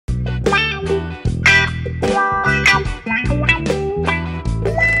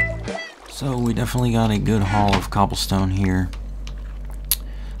we definitely got a good haul of cobblestone here.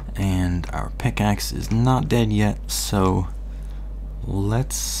 And our pickaxe is not dead yet, so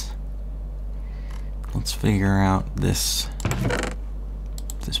let's figure out this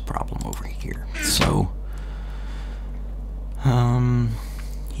problem over here. So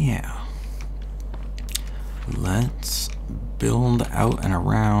yeah, let's build out and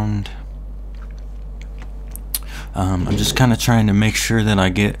around. I'm just kind of trying to make sure that I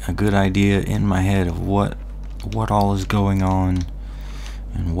get a good idea in my head of what all is going on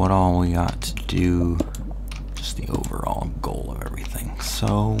and what all we got to do, just the overall goal of everything.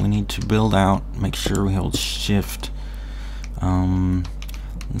 So we need to build out, make sure we hold shift.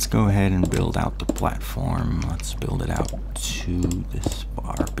 Let's go ahead and build out the platform. Let's build it out to this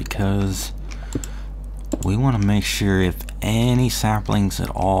bar because we want to make sure if any saplings at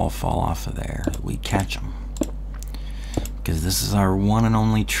all fall off of there, that we catch them. Because this is our one and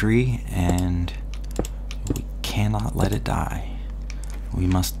only tree and we cannot let it die. We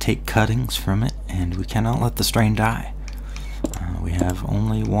must take cuttings from it and we cannot let the strain die. We have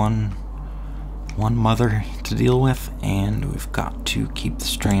only one mother to deal with and we've got to keep the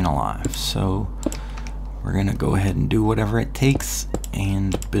strain alive. So we're gonna go ahead and do whatever it takes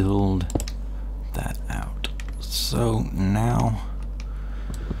and build that out. So now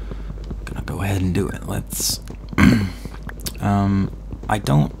I'm gonna go ahead and do it. Let's I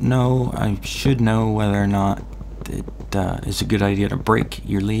don't know, I should know whether or not it is a good idea to break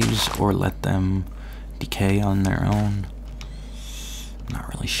your leaves or let them decay on their own. Not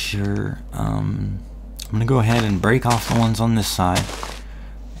really sure. I'm gonna go ahead and break off the ones on this side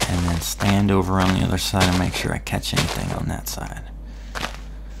and then stand over on the other side and make sure I catch anything on that side.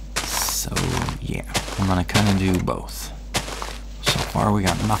 So yeah, I'm gonna kind of do both. So far we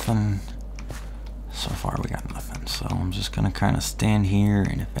got nothing. So I'm just gonna kind of stand here,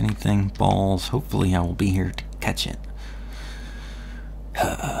 and if anything falls, hopefully I will be here to catch it.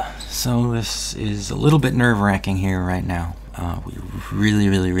 So this is a little bit nerve-wracking here right now. We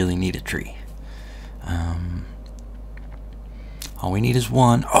really need a tree. All we need is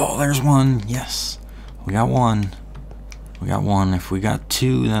one. Oh, there's one. Yes, we got one. If we got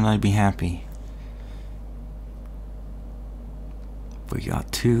two, then I'd be happy.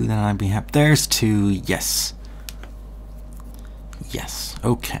 There's two. Yes.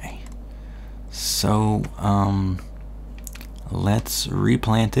 Okay. So let's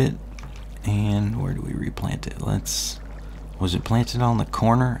replant it. And where do we replant it? Was it planted on the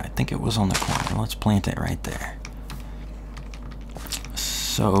corner? I think it was on the corner. Let's plant it right there.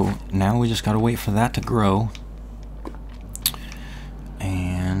 So now we just gotta wait for that to grow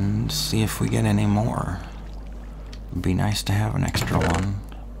and see if we get any more. It'd be nice to have an extra one.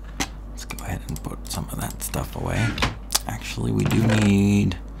 Let's go ahead and put some of that stuff away. Actually, we do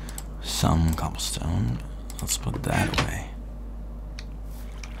need some cobblestone. Let's put that away.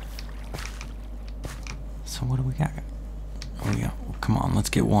 So what do we got? Come on, let's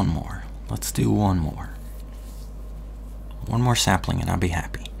get one more. Let's do one more. One more sapling and I'll be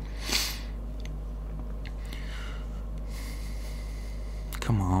happy.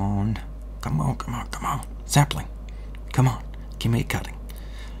 Come on. Sapling. Come on. Give me a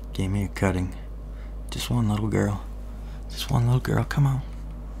cutting. Just one little girl. Come on.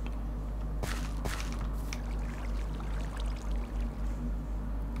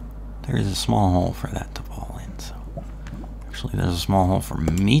 There is a small hole for that to fall in, so actually there's a small hole for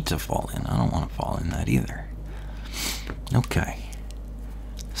me to fall in. I don't want to fall in that either. Okay,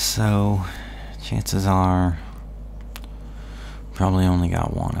 so chances are probably only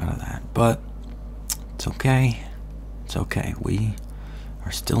got one out of that, but it's okay. We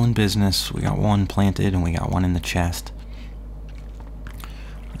are still in business. We got one planted and we got one in the chest.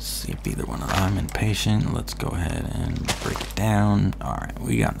 Let's see if either one of them. I'm impatient. Let's go ahead and break it down. Alright,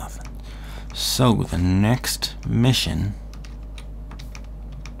 we got nothing. So the next mission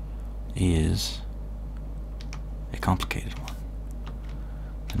is a complicated one.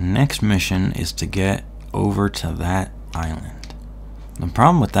 The next mission is to get over to that island. The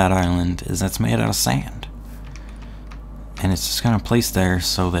problem with that island is that's made out of sand. And it's just kind of placed there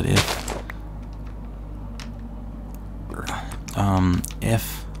so that if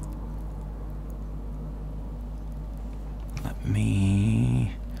let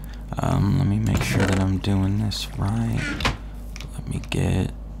me make sure that I'm doing this right. Let me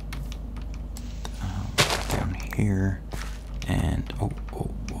get down here and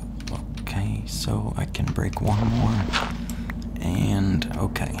okay, so I can break one more. And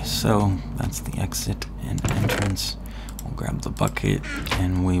okay, so that's the exit and entrance. We'll grab the bucket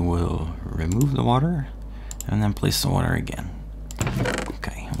and we will remove the water and then place the water again.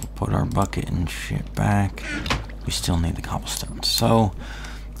 Okay, we'll put our bucket and shit back. We still need the cobblestone. So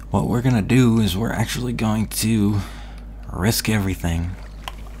what we're gonna do is we're actually going to risk everything.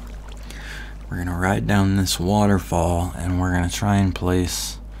 We're gonna ride down this waterfall and we're gonna try and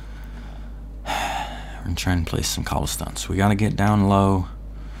place some cobblestone. So we gotta get down low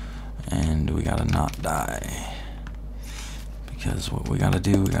and we gotta not die. Because what we gotta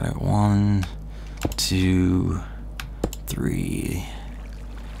do, we gotta 1, 2, 3,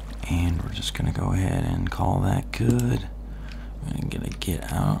 and we're just gonna go ahead and call that good. I'm gonna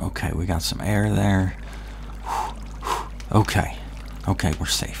get out. Okay, we got some air there. Okay, we're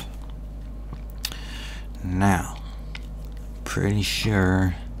safe. Now, pretty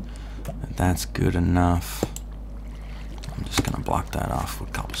sure that that's good enough. I'm just gonna block that off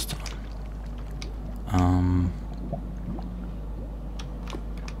with cobblestone.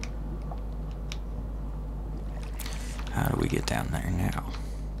 How do we get down there now?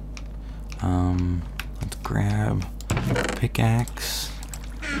 Let's grab pickaxe.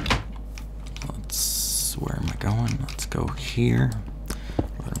 Where am I going? Let's go here.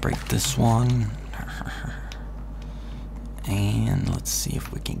 We're gonna break this one. And let's see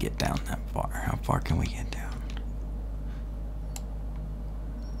if we can get down that far. How far can we get down?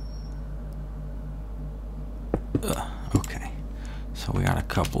 Okay. So we got a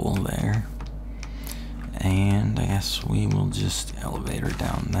couple there. And I guess we will just elevator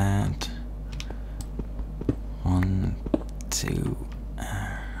down that. 1, 2,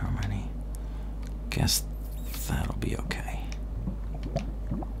 how many? Guess that'll be okay.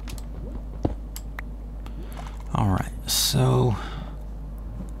 Alright, so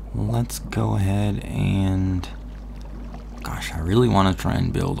let's go ahead and, gosh, I really want to try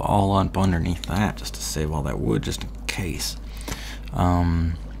and build all up underneath that just to save all that wood just in case.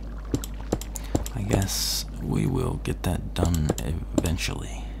 I guess we will get that done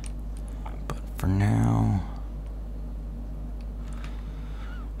eventually. But for now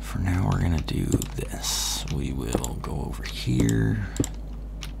we're gonna do this. We will go over here.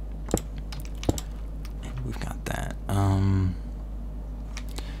 And we've got that.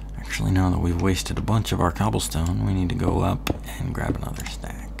 Actually, now that we've wasted a bunch of our cobblestone, we need to go up and grab another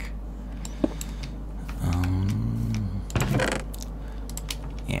stack.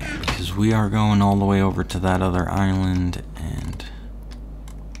 Yeah, because we are going all the way over to that other island, and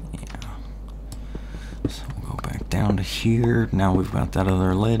yeah. So we'll go back down to here. Now we've got that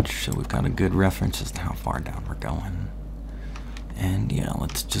other ledge, so we've got a good reference as to how far down we're going. And yeah,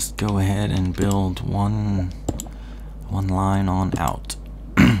 let's just go ahead and build one line on out.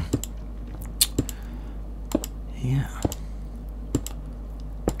 Yeah.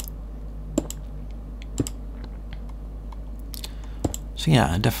 So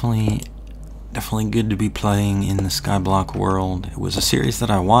yeah, definitely good to be playing in the SkyBlock world. It was a series that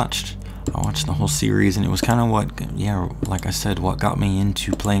I watched. I watched the whole series, and it was kind of what, yeah, like I said, what got me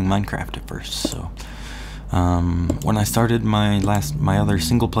into playing Minecraft at first. So when I started my other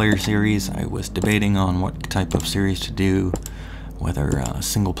single player series, I was debating on what type of series to do, whether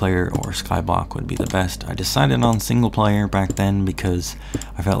single player or SkyBlock would be the best. I decided on single player back then because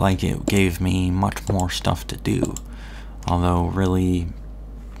I felt like it gave me much more stuff to do. Although really,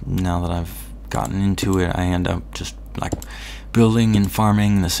 now that I've gotten into it, I end up just like building and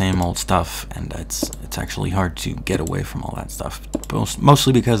farming the same old stuff, and it's actually hard to get away from all that stuff.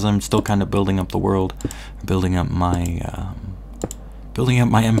 Mostly because I'm still kind of building up the world, building up my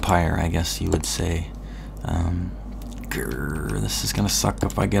empire, I guess you would say. This is gonna suck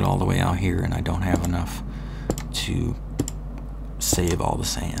if I get all the way out here and I don't have enough to save all the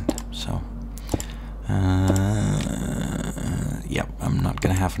sand. So. Yep, I'm not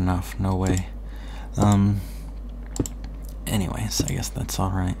gonna have enough, no way. Anyways, I guess that's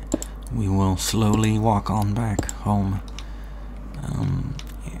alright. We will slowly walk on back home.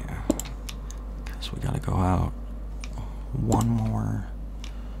 Yeah, because we gotta go out one more,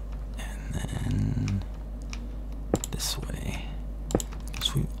 and then this way,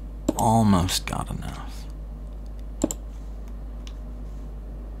 because we almost got enough.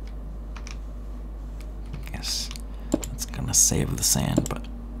 It's gonna save the sand, but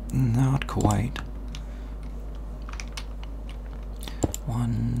not quite.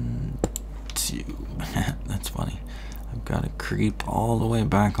 1, 2. That's funny. I've got to creep all the way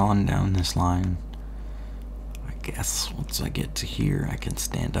back on down this line. I guess once I get to here, I can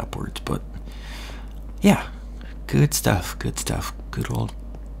stand upwards. But yeah, good stuff. Good stuff. Good old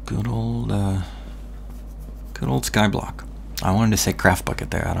SkyBlock. I wanted to say craft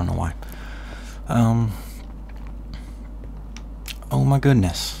bucket there. I don't know why. Oh my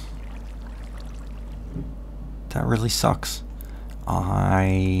goodness. That really sucks.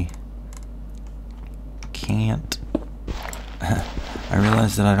 I can't. I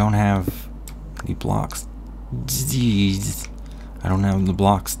realize that I don't have the blocks. Jeez. I don't have the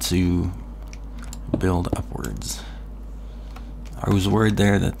blocks to build upwards. I was worried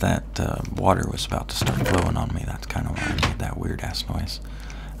there that water was about to start flowing on me. That's kind of why I made that weird ass noise.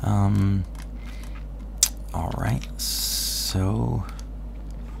 Alright, so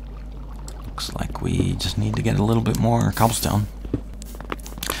looks like we just need to get a little bit more cobblestone.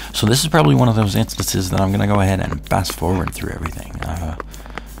 So this is probably one of those instances that I'm going to go ahead and fast forward through everything.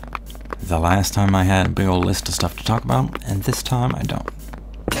 The last time I had a big old list of stuff to talk about, and this time I don't.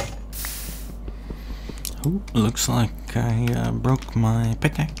 Ooh, looks like I broke my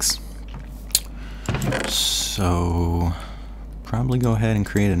pickaxe. So probably go ahead and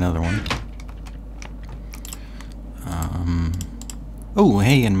create another one. Oh,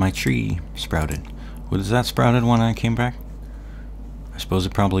 hey, and my tree sprouted. Was that sprouted when I came back? I suppose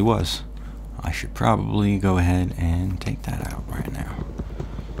it probably was. I should probably go ahead and take that out right now.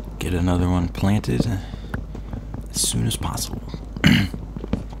 Get another one planted as soon as possible.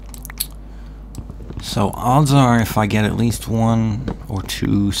 So odds are if I get at least 1 or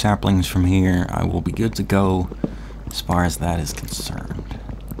 2 saplings from here, I will be good to go as far as that is concerned.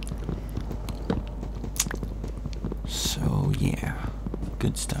 So yeah,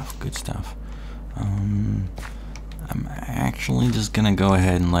 good stuff, good stuff. I'm actually just gonna go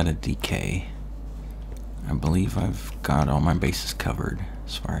ahead and let it decay. I believe I've got all my bases covered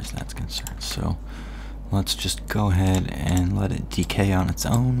as far as that's concerned. So let's just go ahead and let it decay on its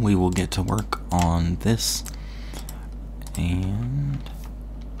own. We will get to work on this. And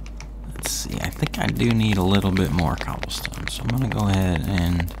let's see, I think I do need a little bit more cobblestone. So I'm gonna go ahead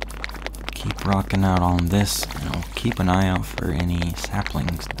and keep rocking out on this, and I'll keep an eye out for any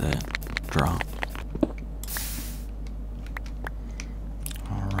saplings that drop.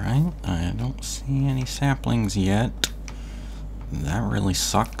 Alright, I don't see any saplings yet. That really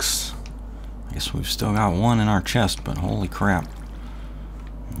sucks. I guess we've still got 1 in our chest, but holy crap.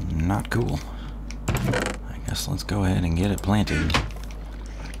 Not cool. I guess let's go ahead and get it planted.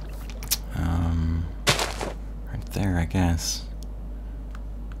 Right there, I guess.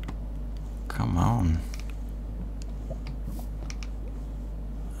 Come on.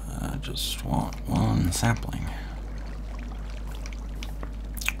 I just want 1 sapling.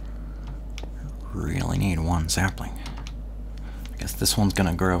 Really need 1 sapling. I guess this one's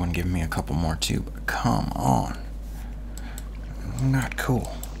gonna grow and give me a couple more too, but come on. Not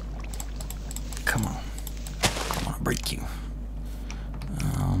cool. Come on. I wanna break you.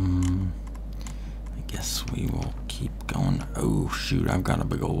 I guess we will keep going. Oh shoot, I've got a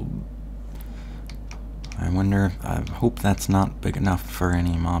big old... I wonder, I hope that's not big enough for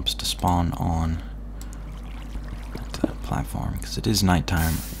any mobs to spawn on that platform, because it is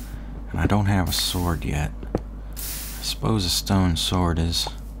nighttime, and I don't have a sword yet. I suppose a stone sword is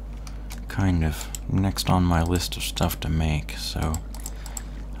kind of next on my list of stuff to make, so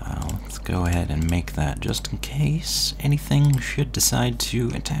let's go ahead and make that just in case anything should decide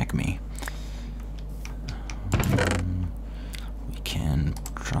to attack me. We can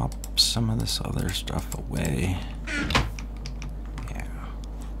drop some of this other stuff away. Yeah.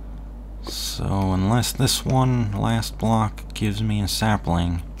 So unless this one last block gives me a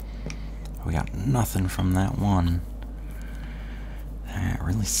sapling, we got nothing from that one. That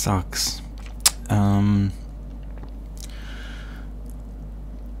really sucks.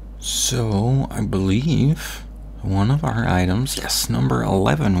 So I believe one of our items, yes, number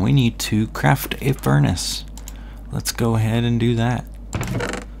 11, we need to craft a furnace. Let's go ahead and do that.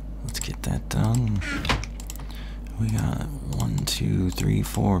 Let's get that done. We got 1, 2, 3,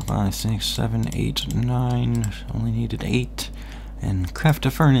 4, 5, 6, 7, 8, 9. Only needed 8. And craft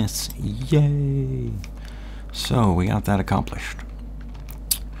a furnace. Yay! So we got that accomplished.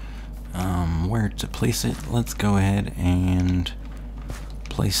 Where to place it? Let's go ahead and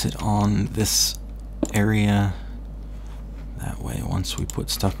place it on this area. That way, once we put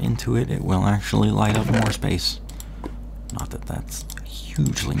stuff into it, it will actually light up more space. Not that that's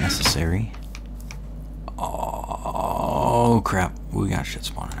hugely necessary. Oh crap, we got shit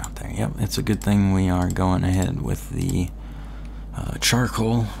spawning out there. Yep, it's a good thing we are going ahead with the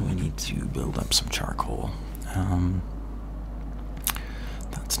charcoal. We need to build up some charcoal.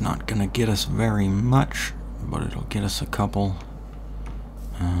 That's not gonna get us very much, but it'll get us a couple.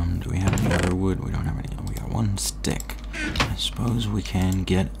 Do we have any other wood? We don't have any. We got 1 stick. I suppose we can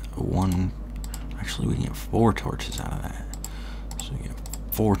get 1. Actually, we can get 4 torches out of that. So we get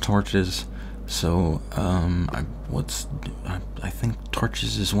 4 torches. So I think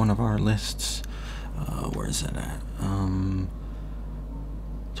torches is one of our lists. Where is it at?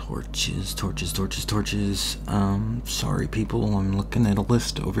 Torches, torches, torches, torches. Sorry people, I'm looking at a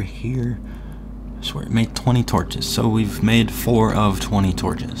list over here. I swear it made 20 torches, so we've made 4 of 20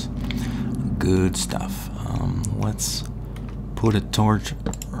 torches. Good stuff. Let's put a torch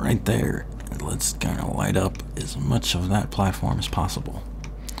right there. And let's kind of light up as much of that platform as possible.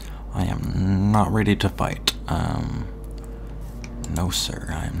 I am not ready to fight. No sir,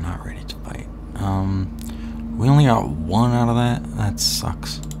 I am not ready to fight. We only got 1 out of that. That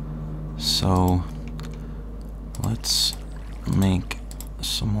sucks. So let's make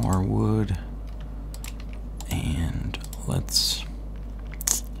some more wood, and let's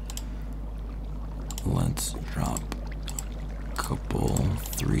drop a couple,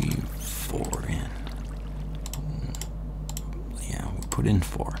 3, 4 in. Yeah, we put in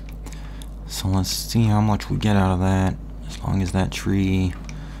 4. So let's see how much we get out of that. As long as that tree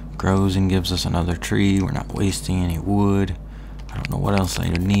grows and gives us another tree, we're not wasting any wood. I don't know what else I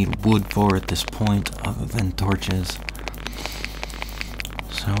need wood for at this point other than torches.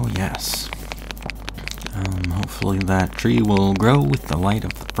 So yes, hopefully that tree will grow with the light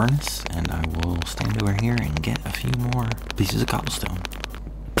of the furnace, and I will stand over here and get a few more pieces of cobblestone.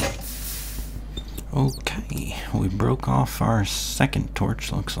 Okay, we broke off our second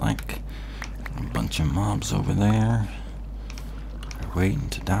torch, looks like. A bunch of mobs over there. They're waiting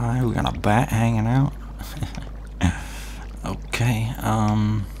to die. We got a bat hanging out. Okay,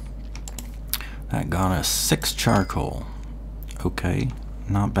 that got us 6 charcoal. Okay,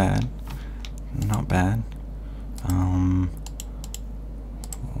 not bad. Not bad.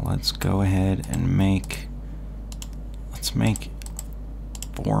 Let's go ahead and make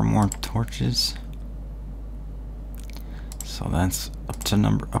 4 more torches. So that's up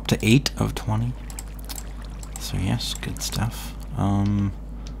to 8 of 20. So yes, good stuff.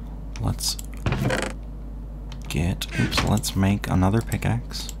 Let's make another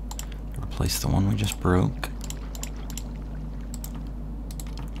pickaxe. Replace the one we just broke.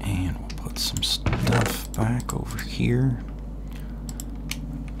 And we'll put some stuff back over here.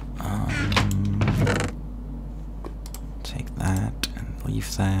 Take that and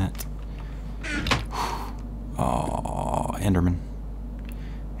leave that. Oh, Enderman.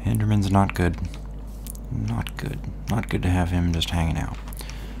 Enderman's not good. Not good. Not good to have him just hanging out.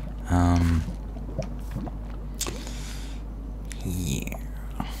 Yeah.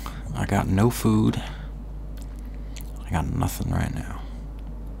 I got no food. I got nothing right now.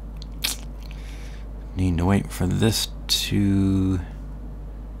 Need to wait for this to...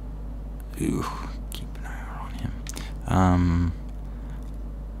 Ooh, keep an eye out on him.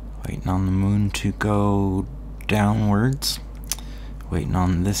 Waiting on the moon to go downwards. Waiting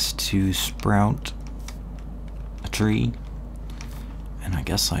on this to sprout a tree. And I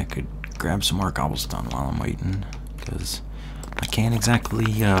guess I could grab some more cobblestone while I'm waiting, because I can't exactly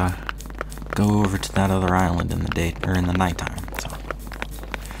go over to that other island in the day or in the nighttime. So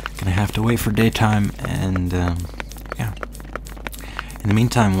gonna have to wait for daytime, and yeah. In the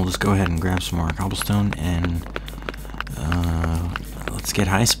meantime, we'll just go ahead and grab some more cobblestone and let's get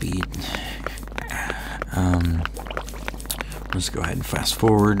high speed. Let's go ahead and fast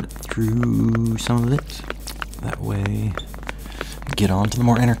forward through some of it. That way, get on to the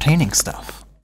more entertaining stuff.